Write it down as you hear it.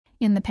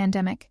In the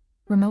pandemic,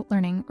 remote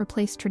learning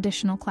replaced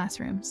traditional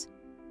classrooms.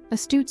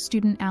 Astute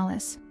student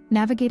Alice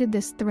navigated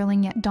this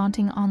thrilling yet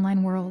daunting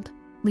online world,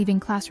 leaving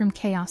classroom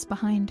chaos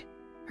behind.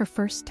 Her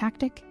first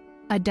tactic?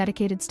 A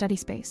dedicated study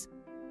space.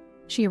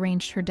 She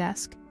arranged her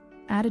desk,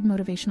 added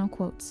motivational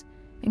quotes,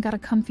 and got a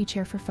comfy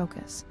chair for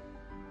focus.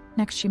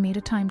 Next, she made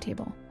a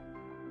timetable.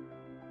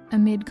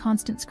 Amid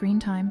constant screen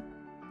time,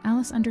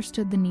 Alice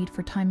understood the need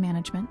for time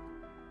management.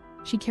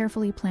 She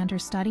carefully planned her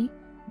study,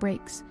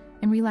 breaks,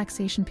 and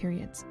relaxation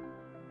periods.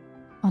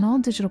 On all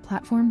digital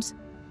platforms,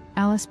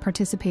 Alice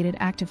participated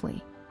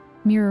actively,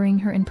 mirroring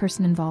her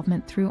in-person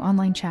involvement through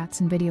online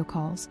chats and video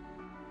calls.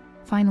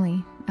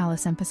 Finally,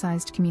 Alice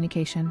emphasized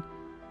communication,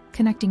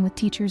 connecting with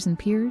teachers and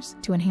peers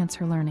to enhance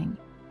her learning.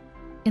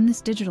 In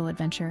this digital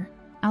adventure,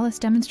 Alice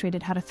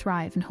demonstrated how to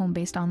thrive in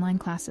home-based online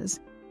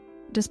classes.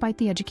 Despite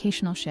the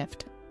educational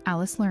shift,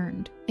 Alice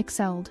learned,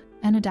 excelled,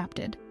 and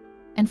adapted.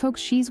 And folks,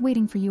 she's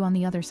waiting for you on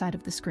the other side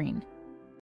of the screen.